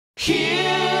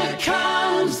Here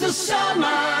comes the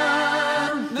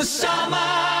summer, the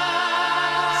summer.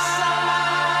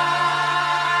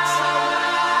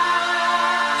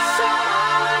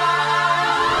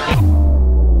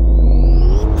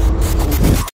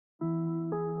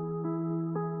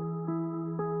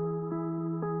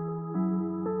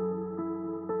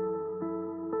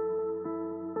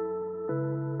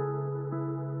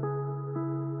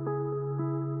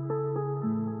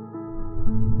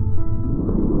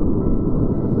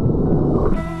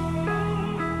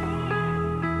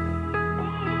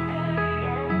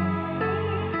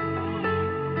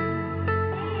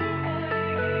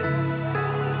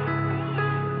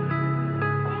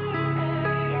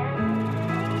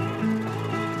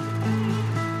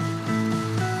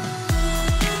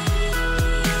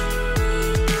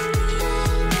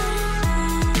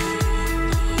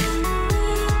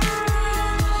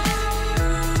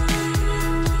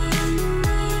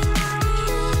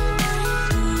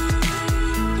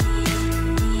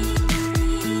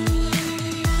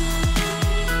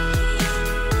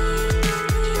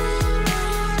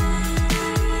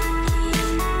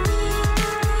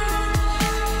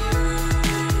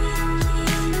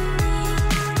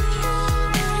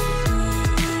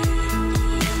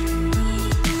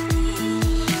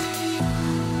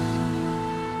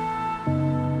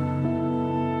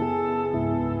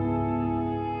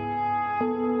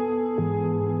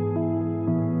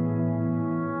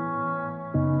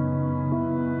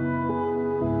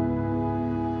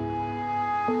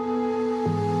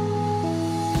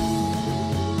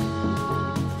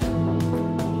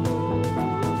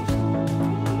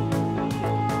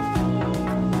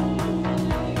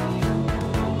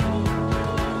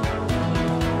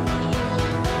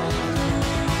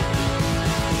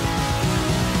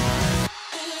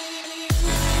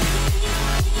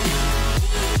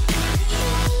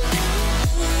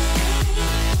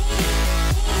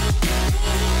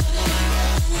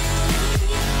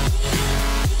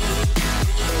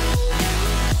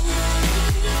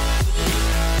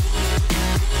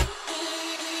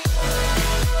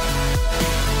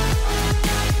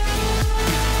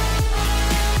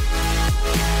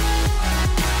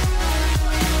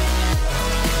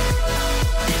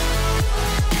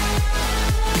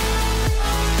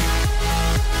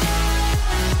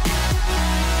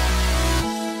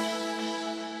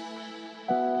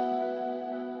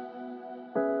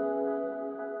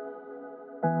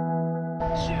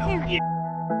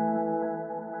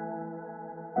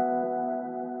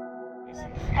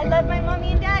 I love my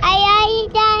mommy and daddy. I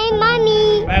love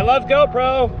mommy. I love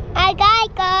GoPro. I gotta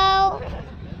go.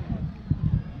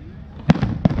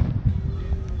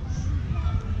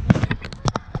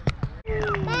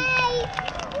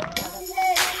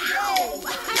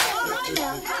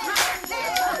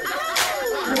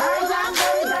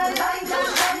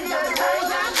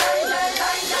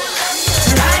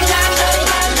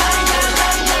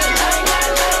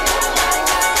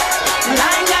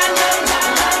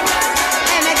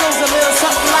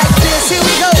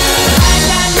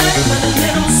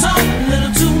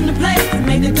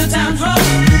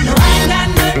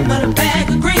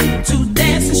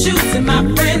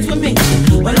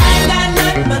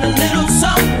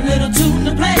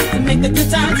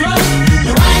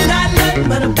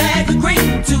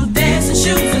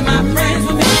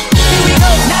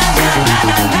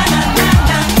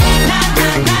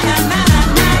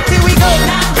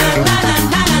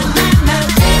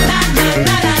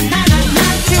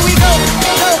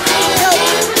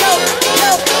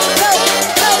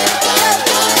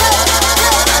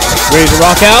 Ready to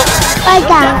rock out? Right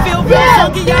down. 2,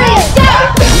 3,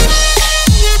 go!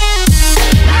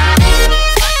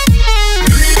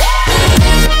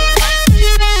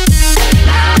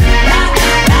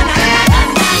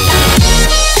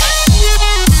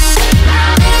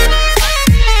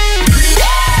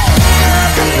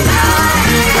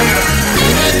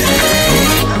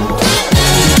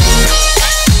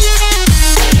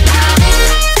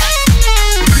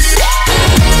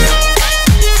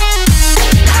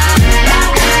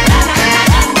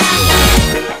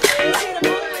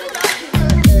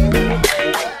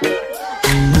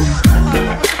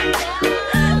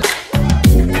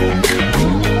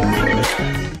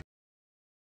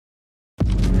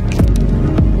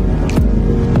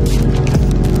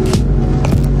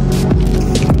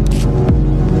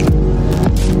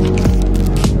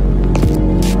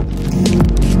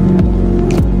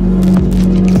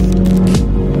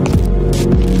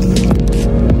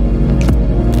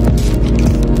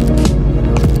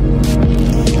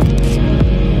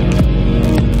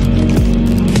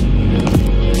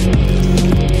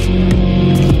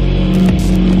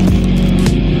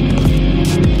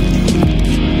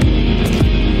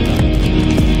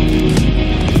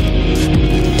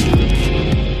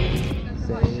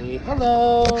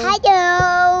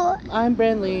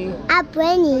 A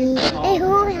Brandy. A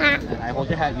who hat. I hold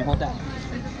your hat, you hold that.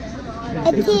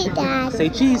 A pizza. Say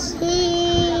cheese.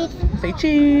 Cheese. Say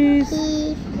cheese.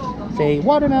 Cheese. Say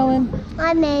watermelon.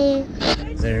 Lemon.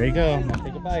 There you go. Now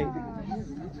take a bite.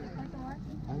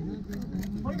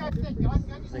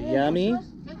 Say yummy.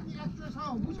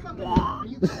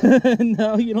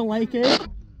 No, you don't like it?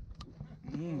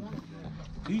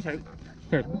 You take.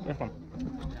 Here, this one.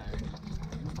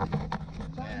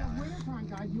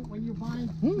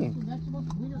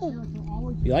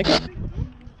 You like it?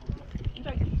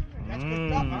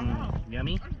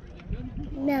 Yummy?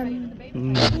 Num.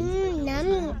 Mm.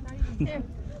 Num.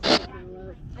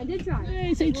 I did try.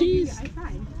 Hey, say cheese. I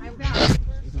tried. I got.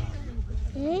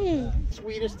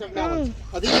 Sweetest of melons.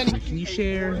 Are these any? Can you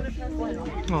share?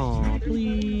 Aw,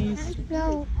 please.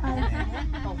 No.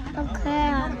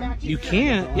 Okay. You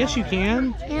can't. Yes, you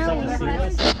can. No.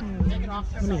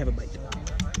 Let me have a bite.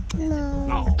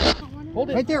 No. Hold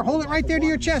it. Right there. Hold it right there to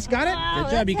your chest. Got it?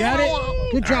 Good job. You got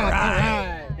it? Good job. All All right.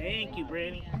 right. Thank you,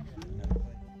 Brandy.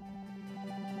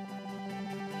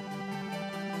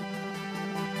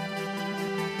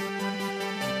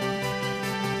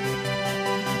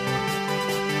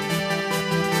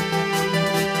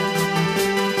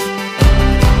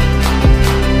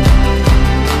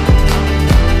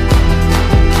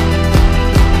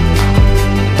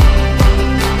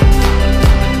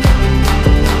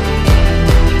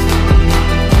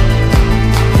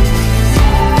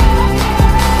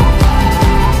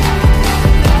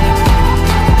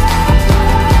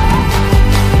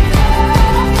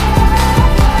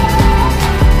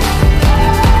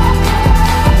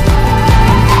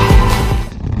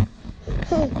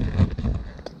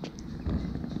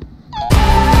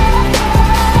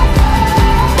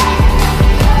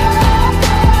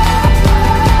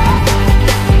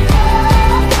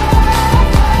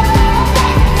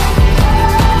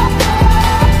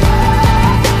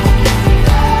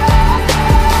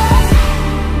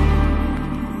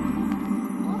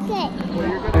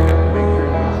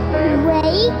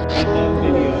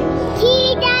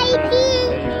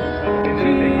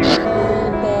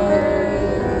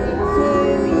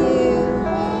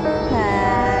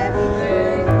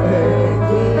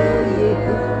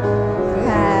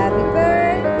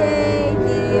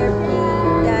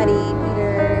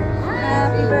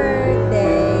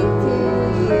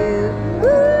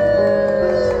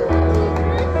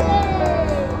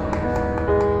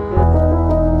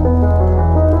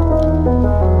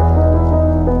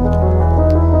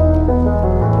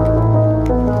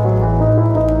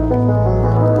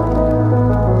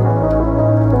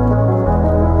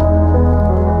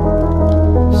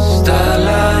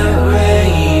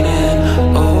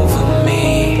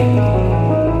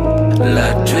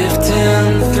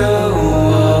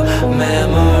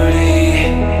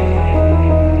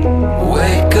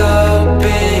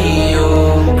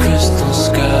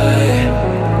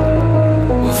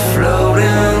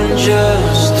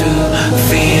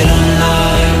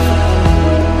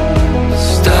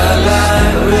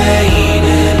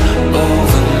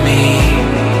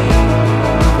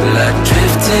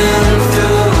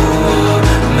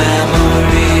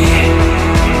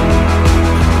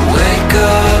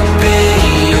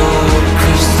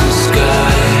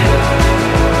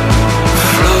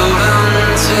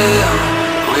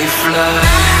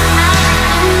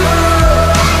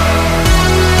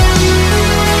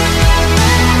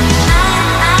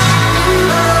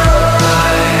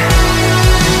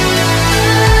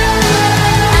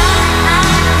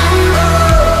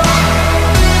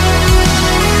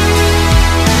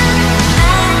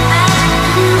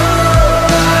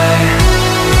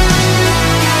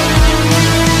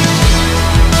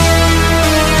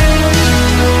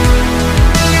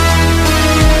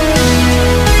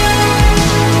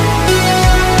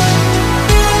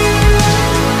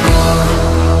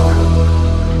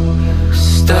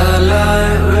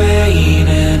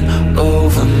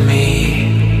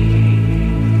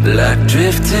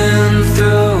 drifting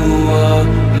through a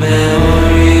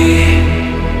memory.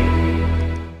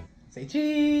 Say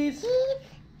cheese.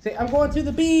 Say I'm going to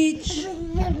the beach.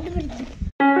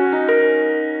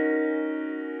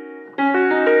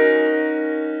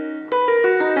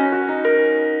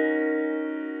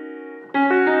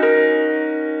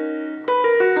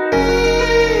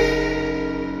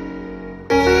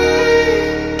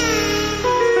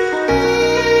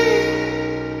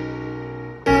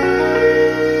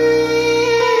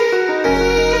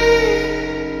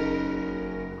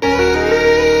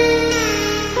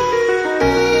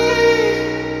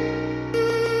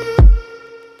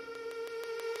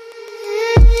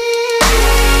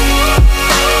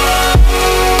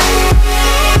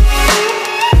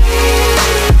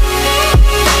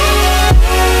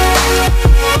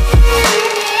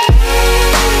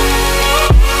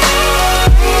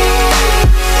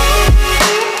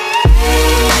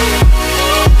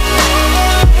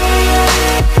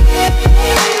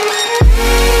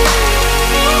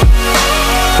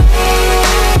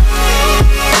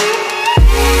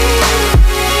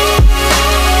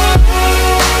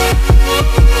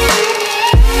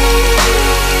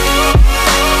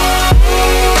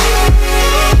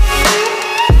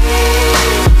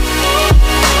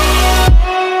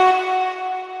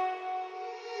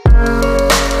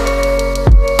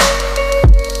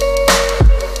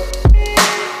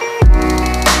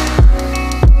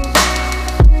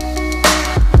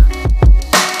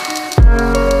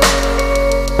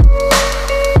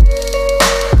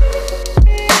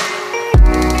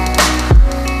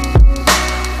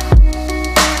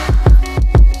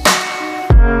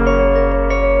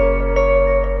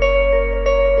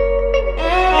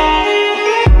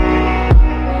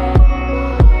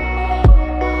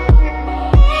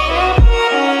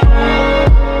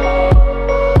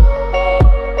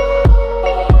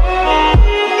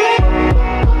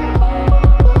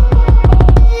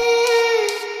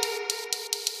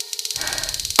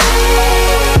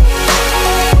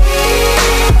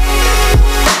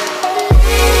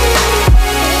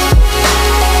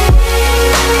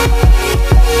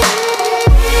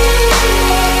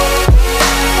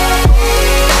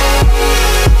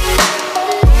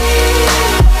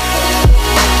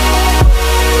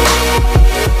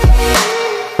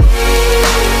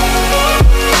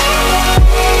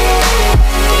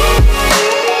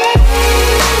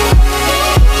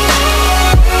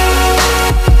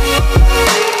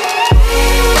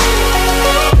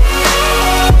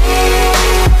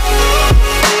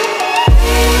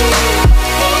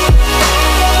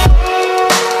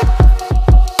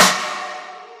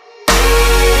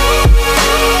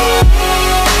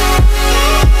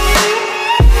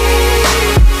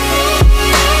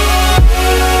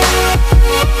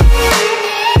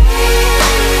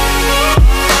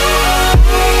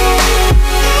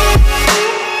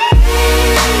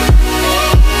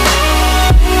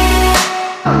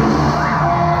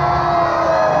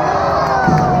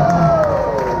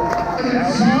 Is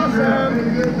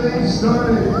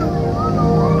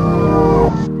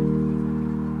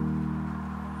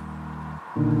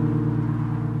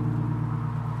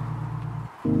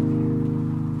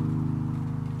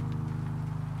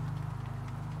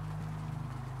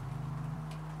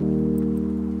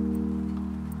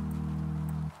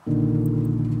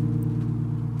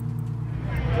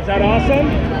that awesome?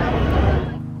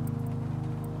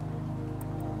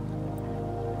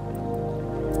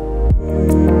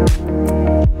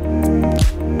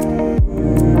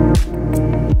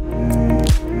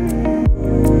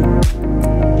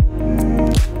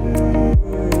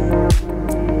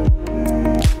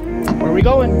 Where are we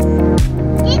going?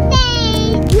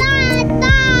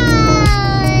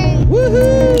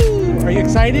 Woohoo! Are you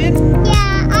excited?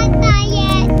 Yeah, I'm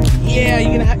tired. Yeah,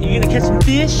 you gonna catch some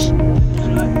fish?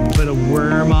 Put a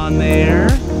worm on there.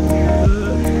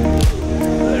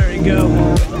 There we go.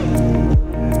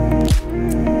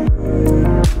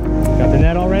 Got the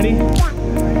net already? Yeah.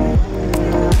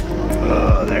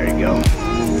 Oh, there you go.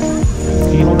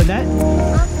 Can you hold the net?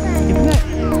 Get the net.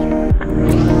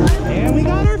 And we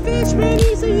got our fish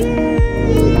ready, so yay!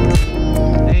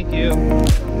 Thank you.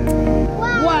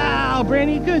 Wow,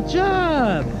 Brandy, good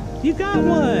job. You got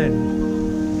one.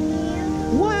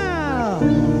 Wow.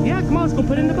 Yeah, come on, let's go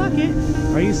put it in the bucket.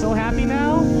 Are you so happy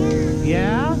now?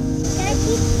 Yeah?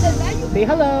 Say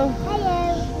hello.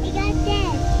 Hello. We got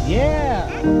this. Yeah.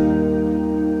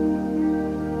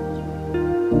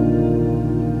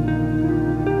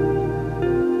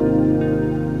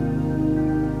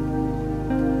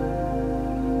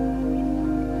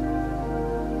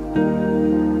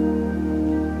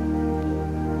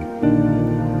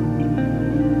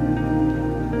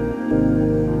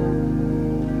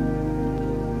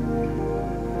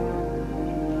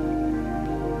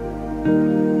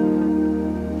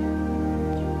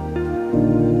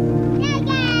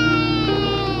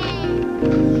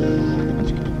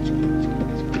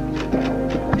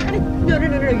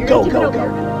 Go, go, go.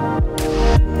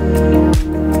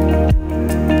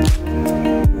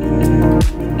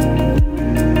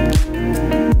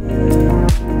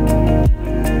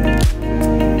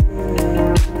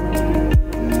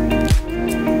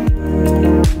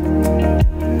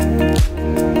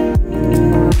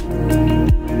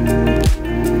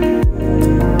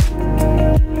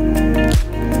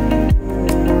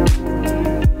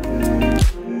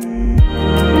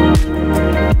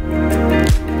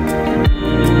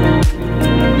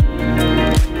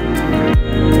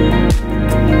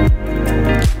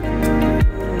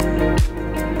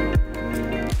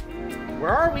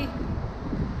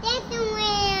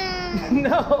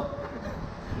 No,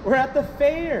 we're at the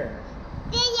fair.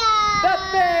 The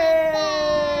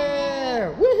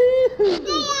fair! Woohoo! The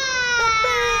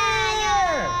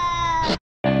fair!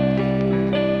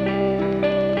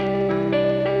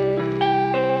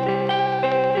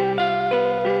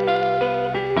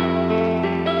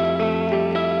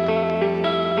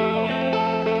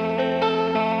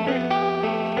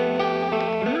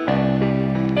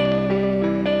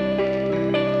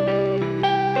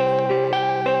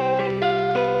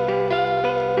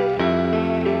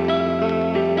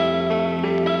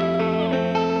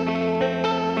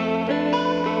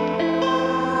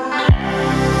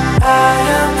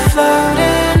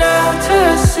 Floating out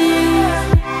to sea,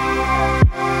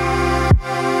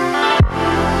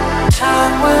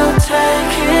 time will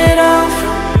take it all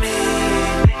from me.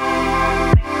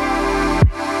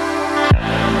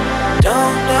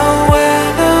 Don't know where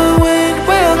the wind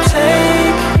will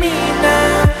take me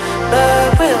now,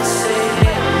 but we'll see.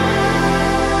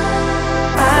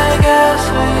 I guess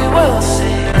we will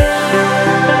see.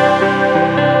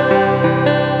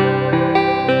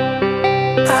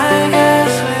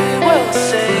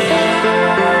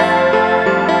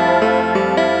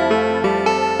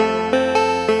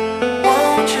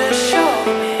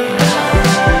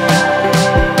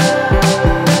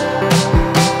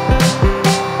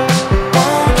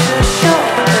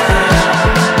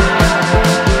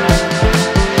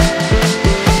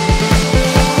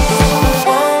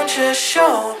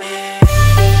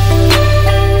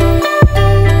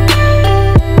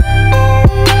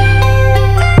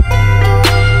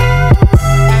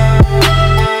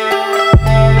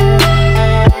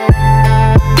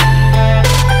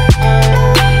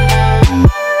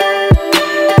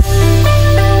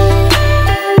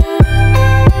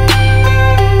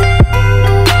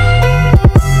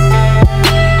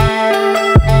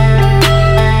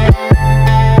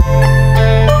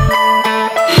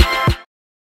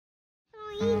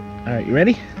 Alright, you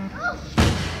ready?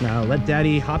 Now let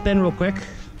Daddy hop in real quick.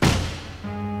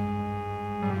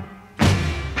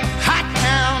 Hot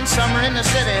town, summer in the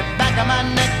city, back of my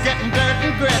neck getting dirty.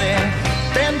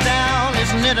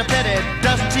 it a pity?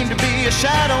 Doesn't seem to be a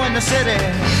shadow in the city.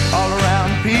 All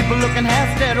around, people looking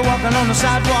half dead, walking on the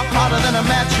sidewalk harder than a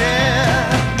match head.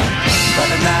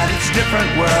 But at night it's a different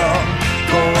world.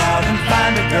 Go out and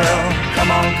find a girl.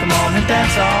 Come on and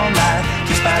dance all night.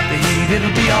 Despite the heat,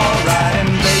 it'll be alright.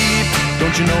 And babe,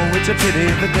 don't you know it's a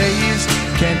pity the days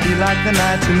can't be like the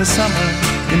nights in the summer,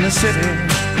 in the city,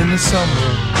 in the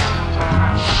summer.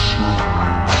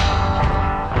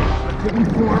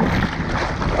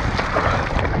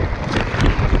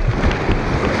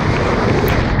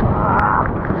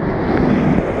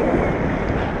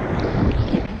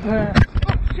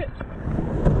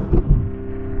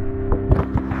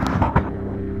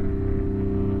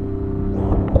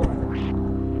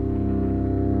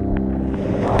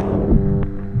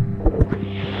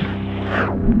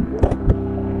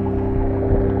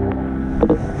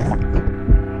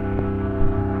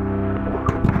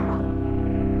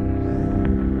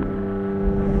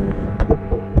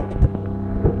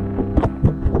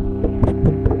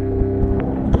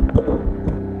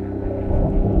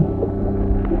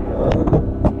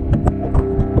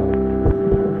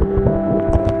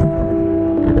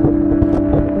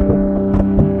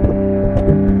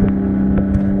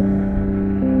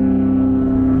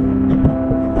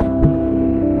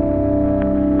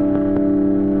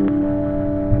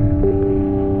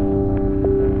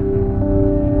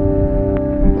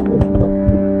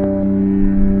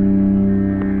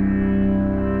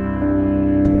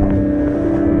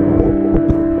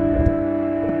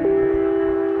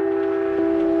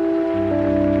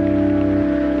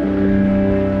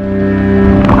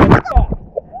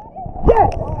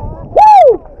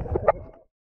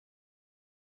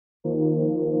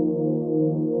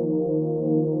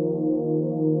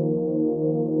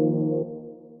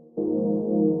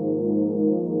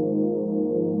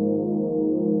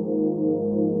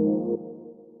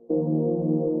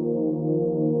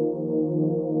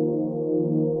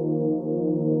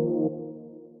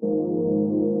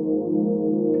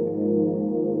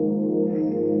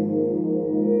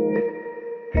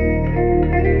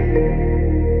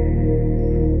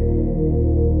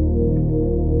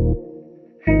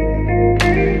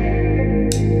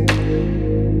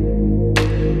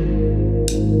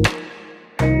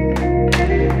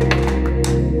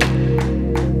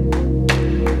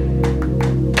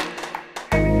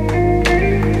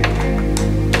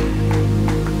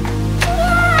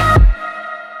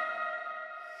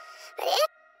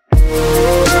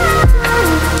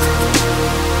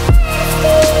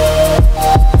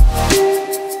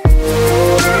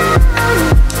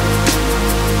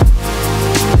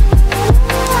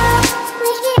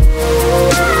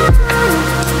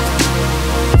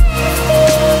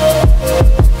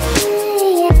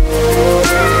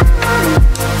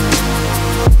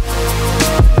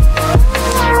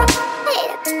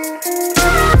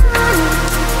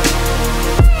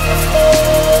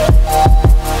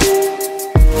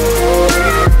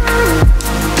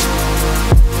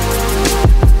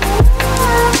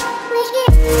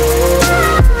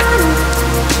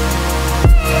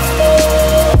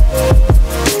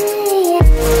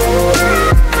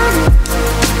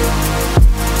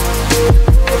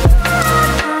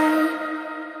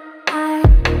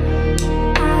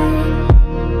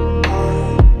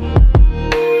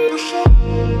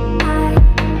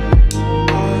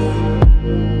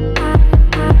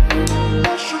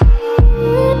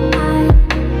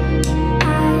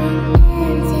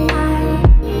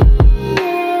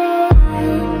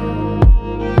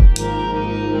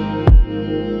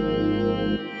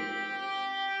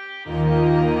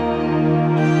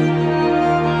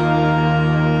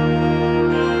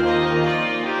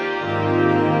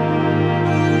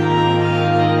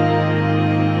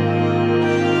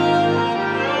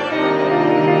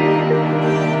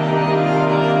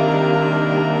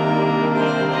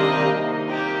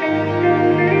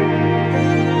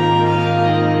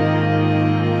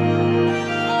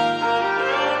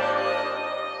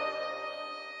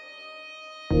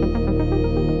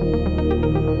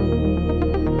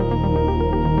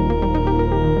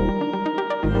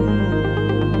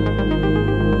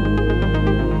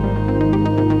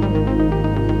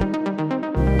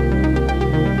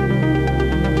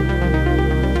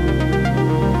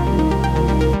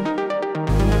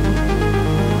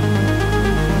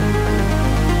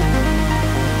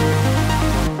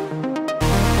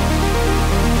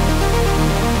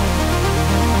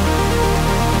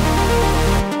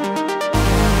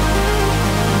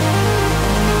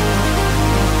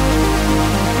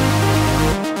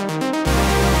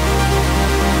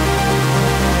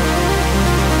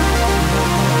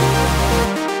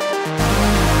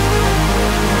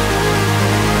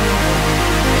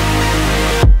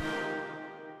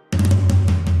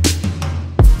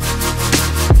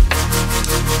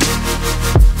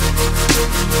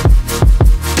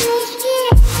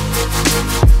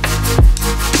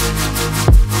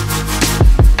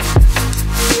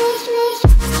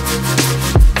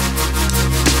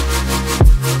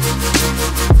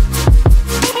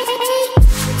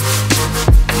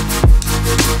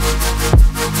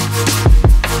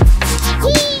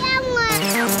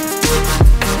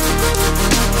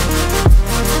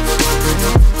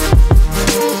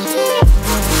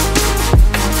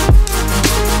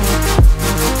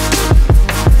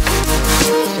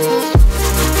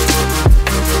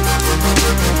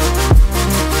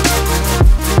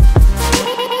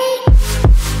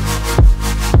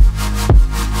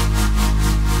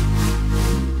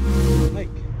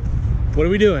 What are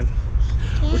we doing?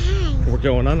 We're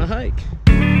going on a hike.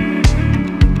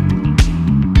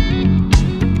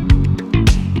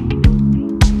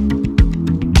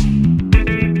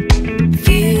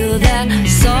 Feel that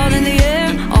salt in the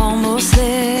air, almost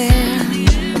there.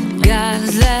 Got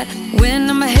that wind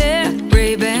in my hair,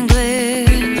 Ray-Ban glare.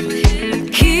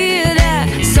 Hear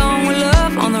that song we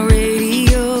love on the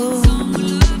radio.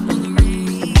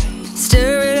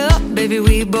 Stir it up, baby,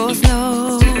 we both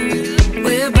know.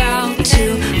 We're about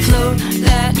to float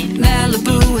that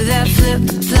Malibu with that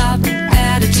flip-flop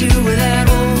attitude, with that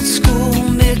old school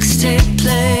mixtape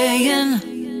playing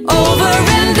over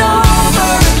and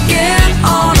over again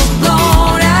on a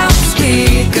blown out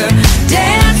speaker.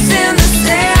 Dance in the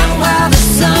sand while the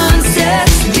sun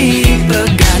sets deeper.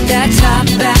 Got that top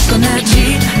back on that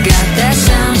Jeep, got that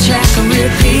soundtrack on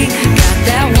repeat, got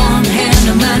that one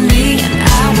hand on my knee, and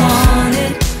I want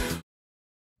it.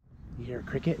 You hear a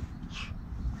cricket?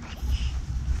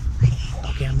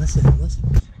 Okay, I'm listening. I'm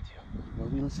listening. What are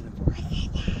we listening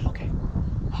for? Okay.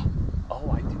 Oh,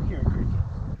 I do hear a cricket.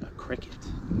 A cricket.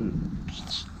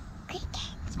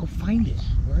 Let's go find it.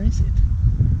 Where is it?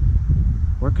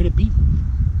 Where could it be?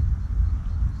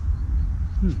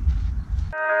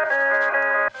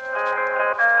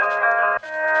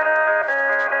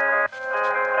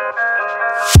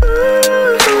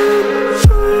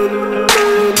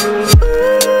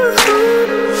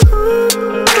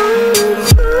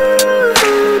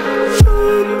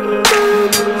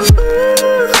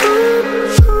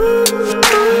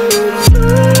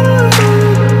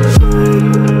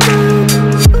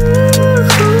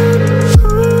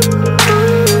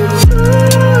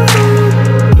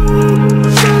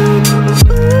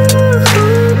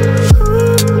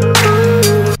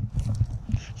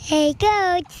 Hey,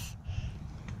 goats.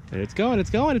 It's going, it's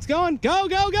going, it's going. Go,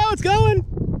 go, go, it's going.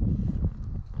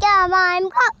 Come on, go,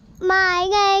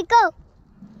 my go.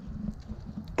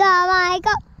 Come on,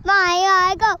 go,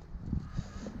 my go.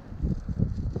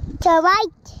 To right,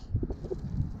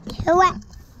 to left,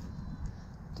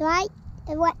 to right,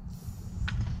 to left,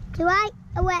 to right,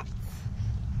 to left.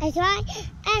 That's right.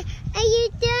 Are you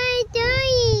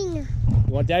doing?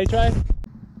 You want Daddy try?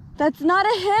 That's not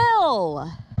a hill.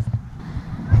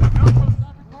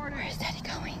 Where's Daddy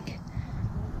going?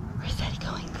 Where's Daddy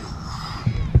going?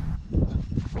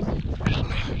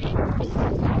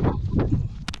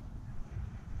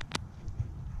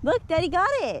 Look, Daddy got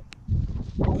it.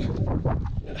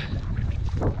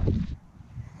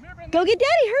 Go get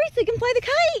Daddy, hurry so you can fly the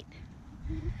kite.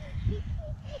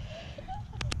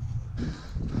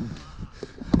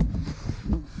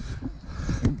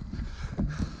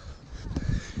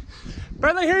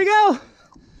 Bradley, here you go.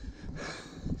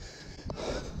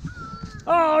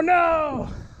 Oh no!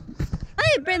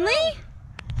 Hi, Brindley.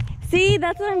 See,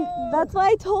 that's why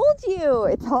I told you.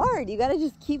 It's hard. You gotta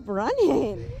just keep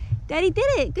running. Daddy did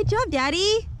it. Good job,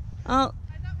 Daddy. Oh.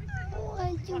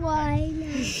 Why?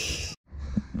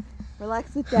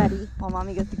 Relax with Daddy while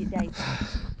Mommy goes to get Daddy.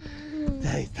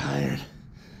 Daddy's tired.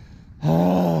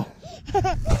 Oh.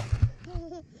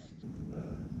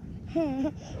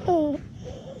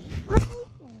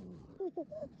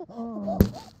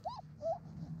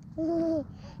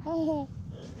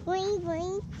 Boing,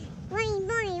 boing, boing, boing,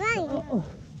 boing.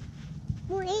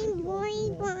 Boing,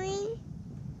 boing, boing.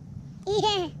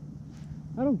 Yeah.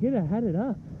 I don't get it. Had it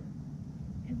up.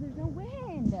 Because there's no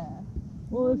wind.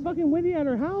 Well, it's fucking windy at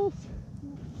our house.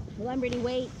 Well, I'm ready.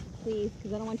 Wait, please,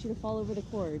 because I don't want you to fall over the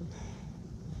cord.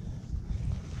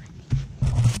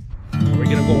 We're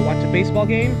gonna go watch a baseball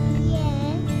game?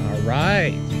 Yeah. All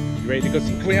right. You ready to go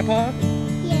see Grandpa?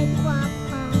 Yeah,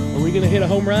 Papa. Are we gonna hit a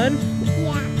home run?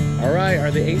 Yeah. All right.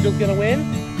 Are the Angels gonna win?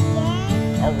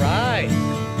 Yeah. All right.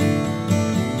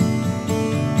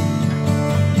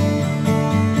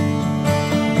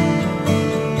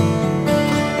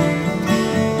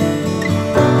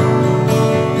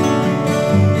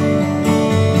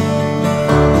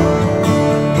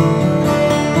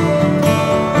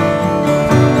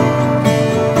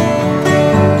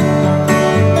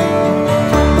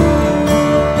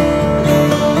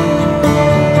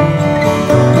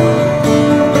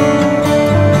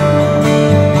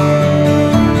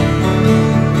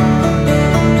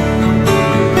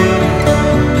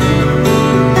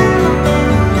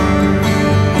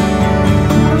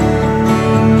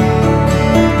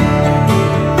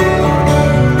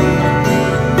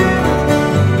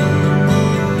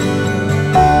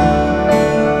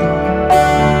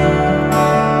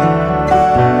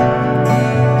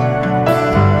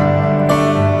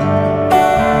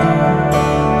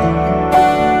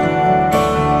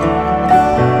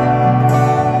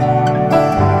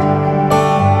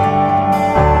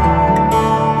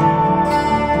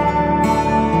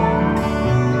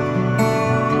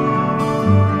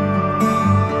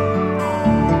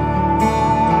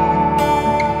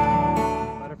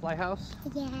 house?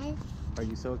 Yes. Are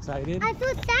you so excited? I'm so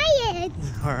excited.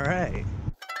 All right.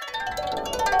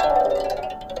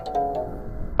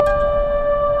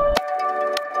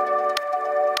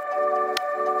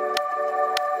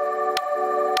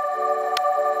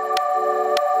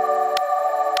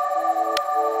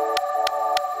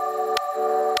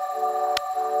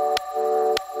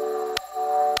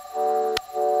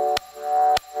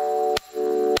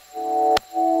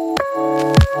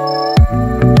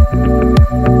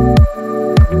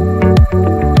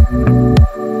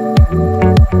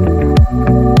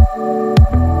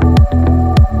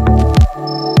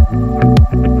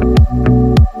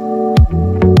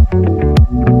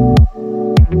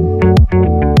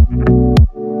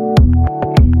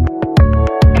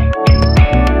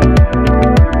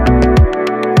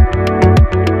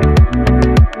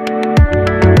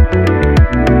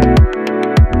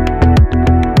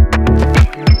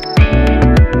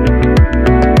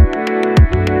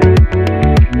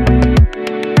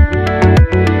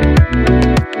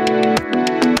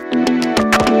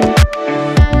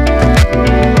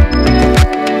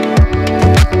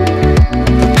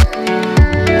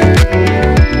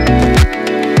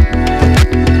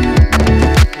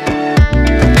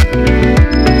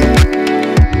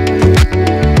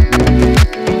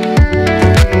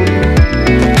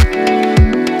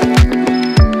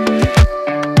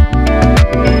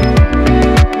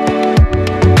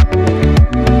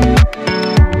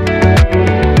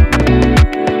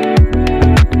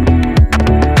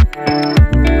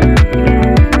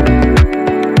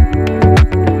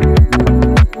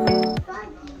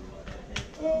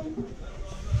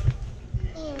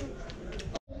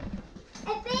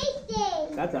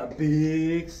 That's a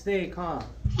big steak, huh?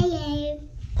 Hello.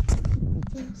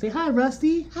 Say hi,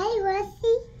 Rusty. Hi,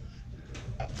 Rusty.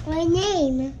 My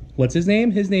name. What's his name?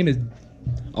 His name is...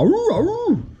 Aroo,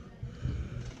 aroo.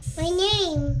 My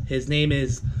name. His name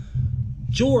is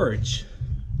George.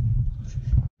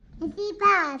 Is he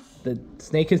bath? The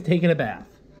snake is taking a bath.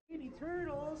 Baby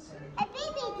turtles. A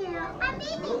baby turtle. A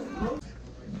baby.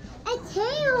 A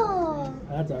tail.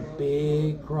 That's a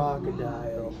big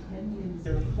crocodile.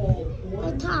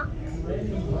 It talks.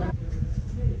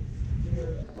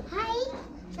 Hi.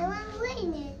 I want to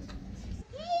win it.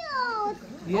 Tails.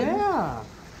 Yeah.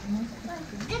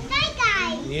 The side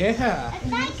guy. Yeah. The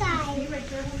side guy.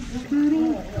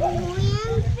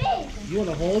 And fish. You want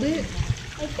to hold it?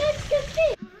 I touched the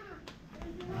fish.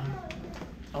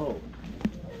 Oh.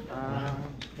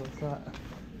 What's that?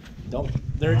 Don't.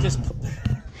 They're just.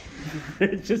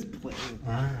 They're just playing.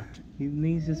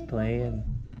 He's just playing.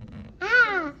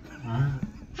 Ha. Ha.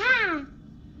 Ha.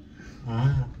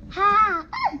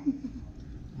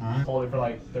 Hold it for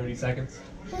like 30 seconds.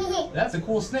 That's a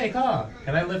cool snake, huh?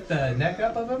 Can I lift the neck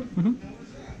up of him?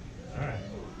 Mm-hmm. All right.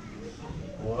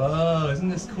 Whoa, isn't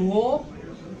this cool?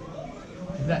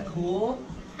 Is that cool?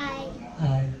 Hi.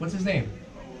 Hi. What's his name?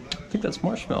 I think that's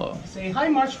Marshmallow. Say hi,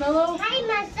 Marshmallow. Hi,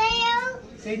 Marcelo.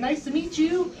 Say nice to meet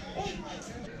you.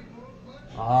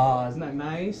 Ah, isn't that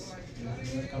nice?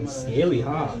 It's scaly,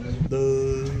 huh?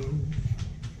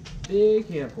 Big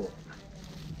handful.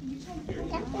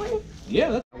 That one.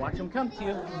 Yeah, watch him come to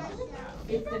you.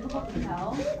 It's difficult to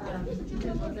tell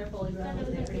because once they're fully grown,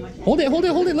 they pretty much. Hold it, hold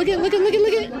it, hold it. Look it, look it, look it,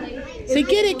 look it. Say,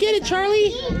 get it,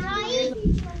 Charlie.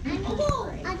 I'm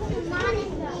cool. I'm cool.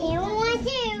 Here, 1,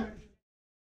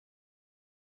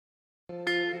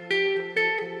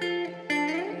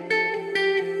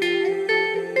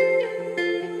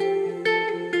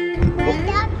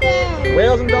 2.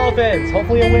 Whales and dolphins.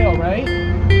 Hopefully a whale, right?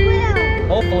 Will.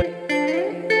 Hopefully.